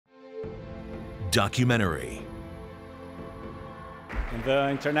documentary. And the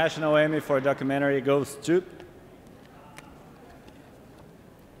International Emmy for documentary goes to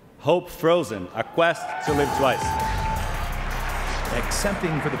Hope Frozen, A Quest to Live Twice.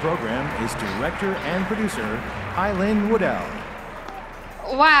 Accepting for the program is director and producer Eileen Woodell.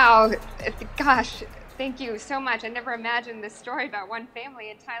 Wow, gosh, thank you so much. I never imagined this story about one family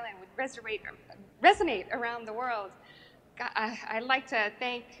in Thailand would resonate around the world. I'd like to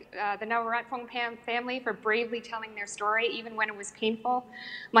thank the Navaratthong family for bravely telling their story, even when it was painful.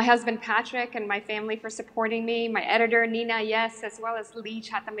 My husband Patrick and my family for supporting me. My editor Nina Yes, as well as Lee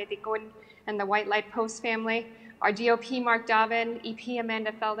Chatametikun and the White Light Post family. Our DOP Mark Davin, EP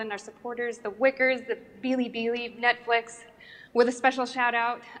Amanda Feldon, our supporters, the Wickers, the Billy, Netflix, with a special shout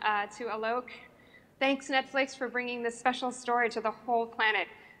out to Alok. Thanks Netflix for bringing this special story to the whole planet.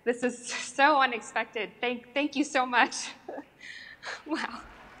 This is so unexpected. Thank you so much. Wow.